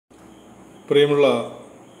പ്രിയമുള്ള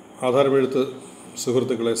ആധാരമെഴുത്ത്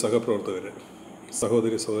സുഹൃത്തുക്കളെ, സഹപ്രവർത്തകരെ,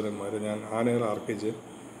 സഹോദരി സഹോദരന്മാരെ, ഞാൻ ആനേർ ആർക്കേജ്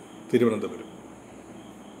തിരുവനന്തപുരം.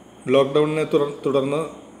 ലോക്ക്ഡൗണിനെ തുടർന്ന്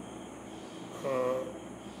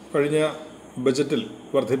കഴിഞ്ഞ ബജറ്റിൽ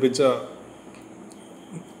വർദ്ധിപ്പിച്ച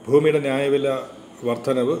ഭൂമിയുടെ ന്യായവില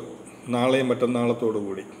വർധനവ് നാളെയും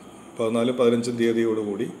മറ്റന്നാളത്തോടുകൂടി 14-15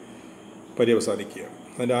 തീയതിയോടുകൂടി പര്യവസാനിക്കുകയാണ്.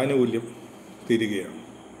 അതിൻ്റെ ആനുകൂല്യം തീരുകയാണ്.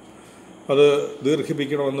 അത്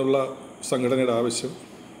ദീർഘിപ്പിക്കണമെന്നുള്ള സംഘടനയുടെ ആവശ്യം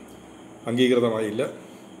അംഗീകൃതമായില്ല.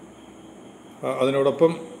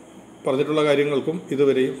 അതിനോടൊപ്പം പറഞ്ഞിട്ടുള്ള കാര്യങ്ങൾക്കും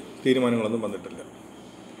ഇതുവരെയും തീരുമാനങ്ങളൊന്നും വന്നിട്ടില്ല.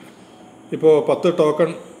 ഇപ്പോൾ 10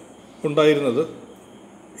 ടോക്കൺ ഉണ്ടായിരുന്നത്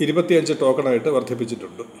 25 ടോക്കണായിട്ട്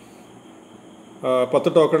വർദ്ധിപ്പിച്ചിട്ടുണ്ട്.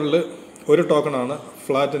 10 ടോക്കണിൽ 1 ടോക്കണാണ്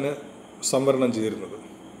ഫ്ലാറ്റിന് സംവരണം ചെയ്തിരുന്നത്.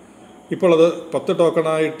 ഇപ്പോൾ അത് 10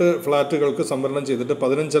 ടോക്കണായിട്ട് ഫ്ലാറ്റുകൾക്ക് സംവരണം ചെയ്തിട്ട്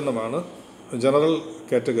 15 എണ്ണമാണ് ജനറൽ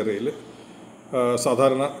കാറ്റഗറിയിൽ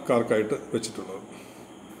സാധാരണക്കാർക്കായിട്ട് വെച്ചിട്ടുള്ളത്.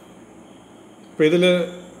 അപ്പോൾ ഇതിൽ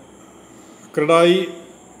ക്രെഡായി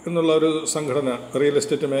എന്നുള്ള ഒരു സംഘടന, റിയൽ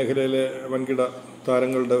എസ്റ്റേറ്റ് മേഖലയിലെ വൻകിട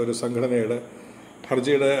താരങ്ങളുടെ ഒരു സംഘടനയുടെ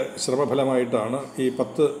ഹർജിയുടെ ശ്രമഫലമായിട്ടാണ് ഈ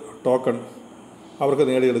 10 ടോക്കൺ അവർക്ക്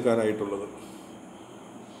നേടിയെടുക്കാനായിട്ടുള്ളത്.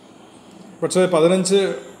 പക്ഷേ 15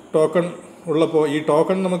 ടോക്കൺ ഉള്ളപ്പോൾ ഈ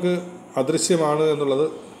ടോക്കൺ നമുക്ക് അദൃശ്യമാണ് എന്നുള്ളത്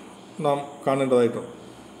നാം കാണേണ്ടതായിട്ടുണ്ട്.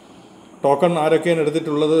 ടോക്കൺ ആരൊക്കെയാണ്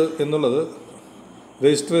എടുത്തിട്ടുള്ളത് എന്നുള്ളത്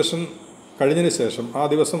രജിസ്ട്രേഷൻ കഴിഞ്ഞതിന് ശേഷം ആ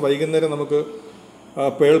ദിവസം വൈകുന്നേരം നമുക്ക്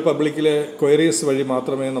പേൾ പബ്ലിക്കിലെ ക്വയറീസ് വഴി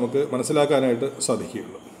മാത്രമേ നമുക്ക് മനസ്സിലാക്കാനായിട്ട്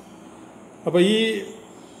സാധിക്കുകയുള്ളൂ. അപ്പോൾ ഈ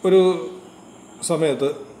ഒരു സമയത്ത്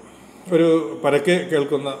ഒരു പരക്കെ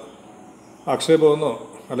കേൾക്കുന്ന ആക്ഷേപമെന്നോ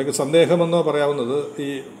അല്ലെങ്കിൽ സന്ദേഹമെന്നോ പറയാവുന്നത്, ഈ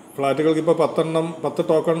ഫ്ലാറ്റുകൾക്ക് ഇപ്പോൾ 10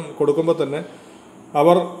 ടോക്കൺ കൊടുക്കുമ്പോൾ തന്നെ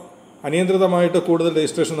അവർ അനിയന്ത്രിതമായിട്ട് കൂടുതൽ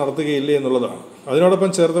രജിസ്ട്രേഷൻ നടത്തുകയില്ലേ എന്നുള്ളതാണ്.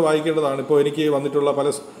 അതിനോടൊപ്പം ചേർത്ത് വായിക്കേണ്ടതാണ്. ഇപ്പോൾ എനിക്ക് വന്നിട്ടുള്ള പല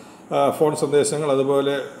ഫോൺ സന്ദേശങ്ങൾ,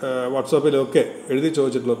 അതുപോലെ വാട്സാപ്പിലൊക്കെ എഴുതി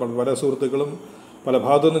ചോദിച്ചിട്ടുള്ളത്, പല സുഹൃത്തുക്കളും പല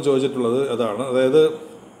ഭാഗത്തു നിന്നും ചോദിച്ചിട്ടുള്ളത് അതാണ്. അതായത്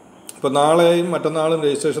ഇപ്പോൾ നാളെയും മറ്റന്നാളും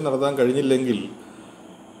രജിസ്ട്രേഷൻ നടത്താൻ കഴിഞ്ഞില്ലെങ്കിൽ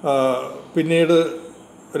പിന്നീട്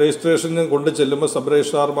രജിസ്ട്രേഷന് കൊണ്ട് ചെല്ലുമ്പോൾ സബ്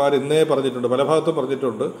രജിസ്ട്രാർമാർ ഇന്നേ പറഞ്ഞിട്ടുണ്ട്, പല ഭാഗത്തും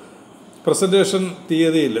പറഞ്ഞിട്ടുണ്ട്, പ്രസൻറ്റേഷൻ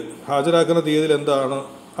തീയതിയിൽ ഹാജരാക്കുന്ന തീയതിയിൽ എന്താണ്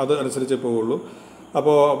അത് അനുസരിച്ചേ പോവുള്ളൂ.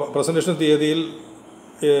 അപ്പോൾ പ്രസൻറ്റേഷൻ തീയതിയിൽ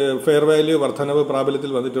ഫെയർ വാല്യൂ വർധനവ്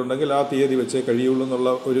പ്രാബല്യത്തിൽ വന്നിട്ടുണ്ടെങ്കിൽ ആ തീയതി വെച്ചേ കഴിയുള്ളൂ എന്നുള്ള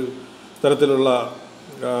ഒരു തരത്തിലുള്ള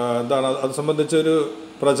എന്താണ് അത് സംബന്ധിച്ചൊരു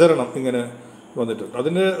പ്രചരണം ഇങ്ങനെ വന്നിട്ടുണ്ട്.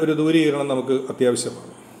 അതിൻ്റെ ഒരു ദൂരീകരണം നമുക്ക്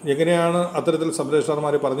അത്യാവശ്യമാണ്. എങ്ങനെയാണ് അത്തരത്തിൽ സബ്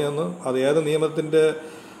രജിസ്ട്രാർമാർ പറഞ്ഞതെന്ന്, അത് ഏത് നിയമത്തിൻ്റെ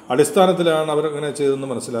അടിസ്ഥാനത്തിലാണ് അവരങ്ങനെ ചെയ്തതെന്ന്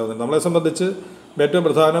മനസ്സിലാകുന്നത്. നമ്മളെ സംബന്ധിച്ച് ഏറ്റവും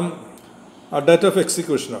പ്രധാനം ഡേറ്റ് ഓഫ്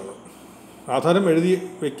എക്സിക്യൂഷനാണ്. ആധാരം എഴുതി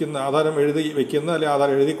വയ്ക്കുന്ന അല്ലെങ്കിൽ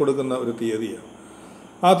ആധാരം എഴുതി കൊടുക്കുന്ന ഒരു തീയതിയാണ്.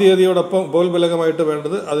 ആ തീയതിയോടൊപ്പം ഉപോത്ബലകമായിട്ട്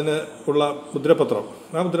വേണ്ടത് അതിന് ഉള്ള മുദ്രപത്രം.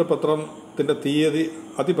 ആ മുദ്രപത്രത്തിൻ്റെ തീയതി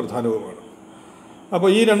അതിപ്രധാനവുമാണ്. അപ്പോൾ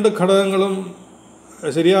ഈ 2 ഘടകങ്ങളും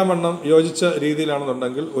ശരിയാവണ്ണം യോജിച്ച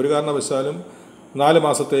രീതിയിലാണെന്നുണ്ടെങ്കിൽ ഒരു കാരണവശാലും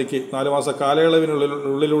 4 മാസ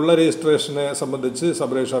കാലയളവിനുള്ളിലുള്ള രജിസ്ട്രേഷനെ സംബന്ധിച്ച്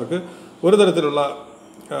സബ് രജിസ്ട്രാർക്ക് ഒരു തരത്തിലുള്ള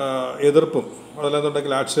എതിർപ്പും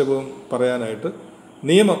അതല്ലെന്നുണ്ടെങ്കിൽ ആക്ഷേപവും പറയാനായിട്ട്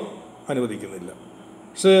നിയമം അനുവദിക്കുന്നില്ല.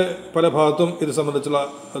 പക്ഷേ പല ഭാഗത്തും ഇത് സംബന്ധിച്ചുള്ള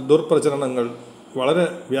ദുർപ്രചരണങ്ങൾ വളരെ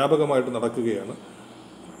വ്യാപകമായിട്ട് നടക്കുകയാണ്.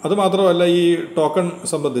 അതുമാത്രമല്ല, ഈ ടോക്കൺ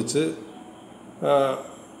സംബന്ധിച്ച്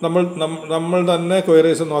നമ്മൾ തന്നെ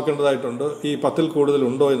ക്വയറീസ് നോക്കേണ്ടതായിട്ടുണ്ട്, ഈ 10ൽ കൂടുതൽ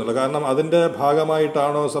ഉണ്ടോ എന്നുള്ളത്. കാരണം അതിൻ്റെ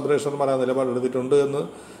ഭാഗമായിട്ടാണോ സബ് രജിസ്ട്രാർമാർ ആ നിലപാടെടുത്തിട്ടുണ്ട് എന്ന്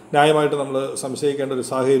ന്യായമായിട്ട് നമ്മൾ സംശയിക്കേണ്ട ഒരു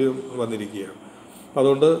സാഹചര്യം വന്നിരിക്കുകയാണ്.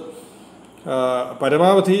 അതുകൊണ്ട്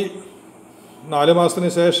പരമാവധി 4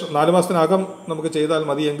 മാസത്തിനകം നമുക്ക് ചെയ്താൽ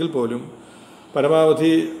മതിയെങ്കിൽ പോലും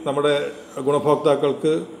പരമാവധി നമ്മുടെ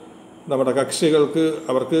ഗുണഭോക്താക്കൾക്ക്, നമ്മുടെ കക്ഷികൾക്ക്,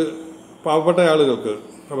 അവർക്ക് പാവപ്പെട്ട ആളുകൾക്ക്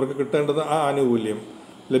അവർക്ക് കിട്ടേണ്ടുന്ന ആ ആനുകൂല്യം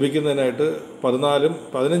ലഭിക്കുന്നതിനായിട്ട് 14ഉം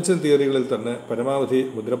 15ഉം തീയതികളിൽ തന്നെ പരമാവധി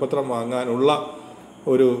മുദ്രപത്രം വാങ്ങാനുള്ള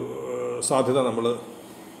ഒരു സാധ്യത നമ്മൾ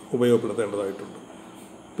ഉപയോഗപ്പെടുത്തേണ്ടതായിട്ടുണ്ട്.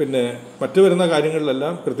 പിന്നെ മറ്റു വരുന്ന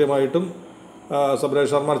കാര്യങ്ങളിലെല്ലാം കൃത്യമായിട്ടും സബ്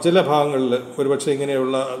രജിസ്ട്രാർമാർ ചില ഭാഗങ്ങളിൽ ഒരുപക്ഷെ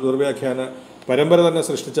ഇങ്ങനെയുള്ള ദുർവ്യാഖ്യാന പരമ്പര തന്നെ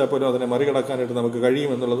സൃഷ്ടിച്ചാൽ പോലും അതിനെ മറികടക്കാനായിട്ട് നമുക്ക്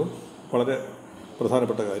കഴിയുമെന്നുള്ളതും വളരെ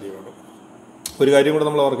പ്രധാനപ്പെട്ട കാര്യമാണ്. ഒരു കാര്യം കൂടെ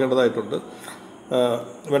നമ്മൾ ഓർക്കേണ്ടതായിട്ടുണ്ട്.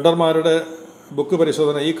 വെണ്ടർമാരുടെ ബുക്ക്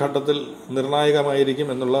പരിശോധന ഈ ഘട്ടത്തിൽ നിർണായകമായിരിക്കും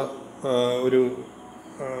എന്നുള്ള ഒരു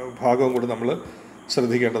ഭാഗവും കൂടി നമ്മൾ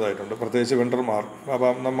ശ്രദ്ധിക്കേണ്ടതായിട്ടുണ്ട്. പ്രത്യേകിച്ച് വെണ്ടർമാർ.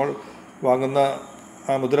 അപ്പം നമ്മൾ വാങ്ങുന്ന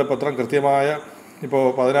ആ മുദ്രപത്രം കൃത്യമായ, ഇപ്പോൾ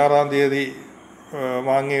 16-ാം തീയതി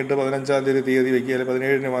വാങ്ങിയിട്ട് 15-ാം തീയതി വയ്ക്കുക, അല്ലെങ്കിൽ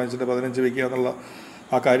 17-ന് വാങ്ങിച്ചിട്ട് 15 വയ്ക്കുക എന്നുള്ള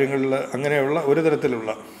ആ കാര്യങ്ങളിൽ അങ്ങനെയുള്ള ഒരു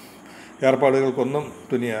തരത്തിലുള്ള ഏർപ്പാടുകൾക്കൊന്നും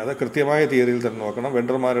തുനിയാതെ കൃത്യമായ തീയതിയിൽ തന്നെ നോക്കണം.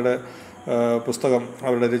 വെണ്ടർമാരുടെ പുസ്തകം,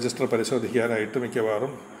 അവരുടെ രജിസ്റ്റർ പരിശോധിക്കാനായിട്ട്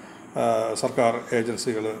മിക്കവാറും സർക്കാർ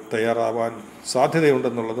ഏജൻസികൾ തയ്യാറാവാൻ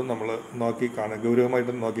സാധ്യതയുണ്ടെന്നുള്ളതും നമ്മൾ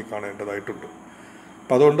ഗൗരവമായിട്ടും നോക്കി കാണേണ്ടതായിട്ടുണ്ട്.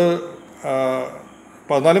 അപ്പം അതുകൊണ്ട്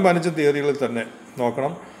 14-15 തീയതികളിൽ തന്നെ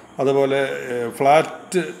നോക്കണം. അതുപോലെ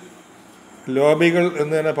ഫ്ലാറ്റ് ലോബികൾ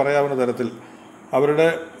എന്ന് തന്നെ പറയാവുന്ന തരത്തിൽ അവരുടെ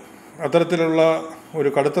അത്തരത്തിലുള്ള ഒരു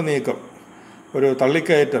കടുത്ത നീക്കം, ഒരു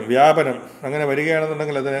തള്ളിക്കയറ്റം, വ്യാപനം അങ്ങനെ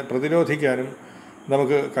വരികയാണെന്നുണ്ടെങ്കിൽ അതിനെ പ്രതിരോധിക്കാനും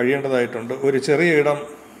നമുക്ക് കഴിയേണ്ടതായിട്ടുണ്ട്. ഒരു ചെറിയ ഇടം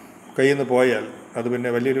കയ്യിൽ നിന്ന് പോയാൽ അത് പിന്നെ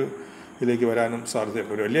വലിയൊരു ഇതിലേക്ക് വരാനും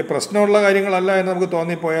സാധ്യതയുണ്ട്. ഒരു വലിയ പ്രശ്നമുള്ള കാര്യങ്ങളല്ല എന്ന് നമുക്ക്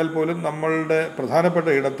തോന്നിപ്പോയാൽ പോലും നമ്മളുടെ പ്രധാനപ്പെട്ട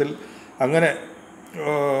ഇടത്തിൽ അങ്ങനെ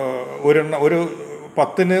ഒരു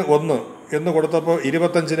 10-ന് 1 എന്ന് കൊടുത്തപ്പോൾ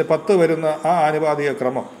 25-ന് 10 വരുന്ന ആ ആനുപാതിക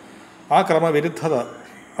ക്രമം, ആ ക്രമവിരുദ്ധത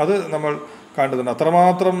അത് നമ്മൾ കണ്ടതുണ്ട്.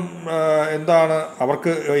 അത്രമാത്രം എന്താണ്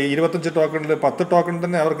അവർക്ക് 25 ടോക്കണിൽ 10 ടോക്കൺ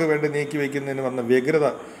തന്നെ അവർക്ക് വേണ്ടി നീക്കി വയ്ക്കുന്നതിന് വന്ന വ്യഗ്രത,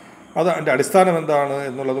 അത് അതിൻ്റെ അടിസ്ഥാനം എന്താണ്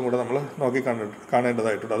എന്നുള്ളതും കൂടെ നമ്മൾ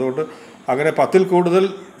കാണേണ്ടതായിട്ടുണ്ട്. അതുകൊണ്ട് അങ്ങനെ 10-ൽ കൂടുതൽ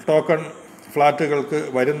ടോക്കൺ ഫ്ലാറ്റുകൾക്ക്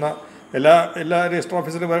വരുന്ന എല്ലാ രജിസ്റ്റർ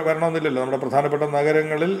ഓഫീസിലും വരണമെന്നില്ലല്ലോ. നമ്മുടെ പ്രധാനപ്പെട്ട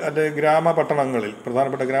നഗരങ്ങളിൽ അല്ലെങ്കിൽ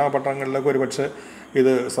പ്രധാനപ്പെട്ട ഗ്രാമപട്ടണങ്ങളിലൊക്കെ ഒരുപക്ഷെ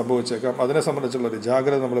ഇത് സംഭവിച്ചേക്കാം. അതിനെ സംബന്ധിച്ചുള്ളൊരു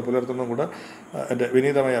ജാഗ്രത നമ്മൾ പുലർത്തുന്നതും കൂടെ എൻ്റെ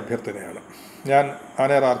വിനീതമായ അഭ്യർത്ഥനയാണ്. ഞാൻ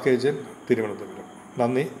ആനേർ RK, തിരുവനന്തപുരം.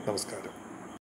 നന്ദി, നമസ്കാരം.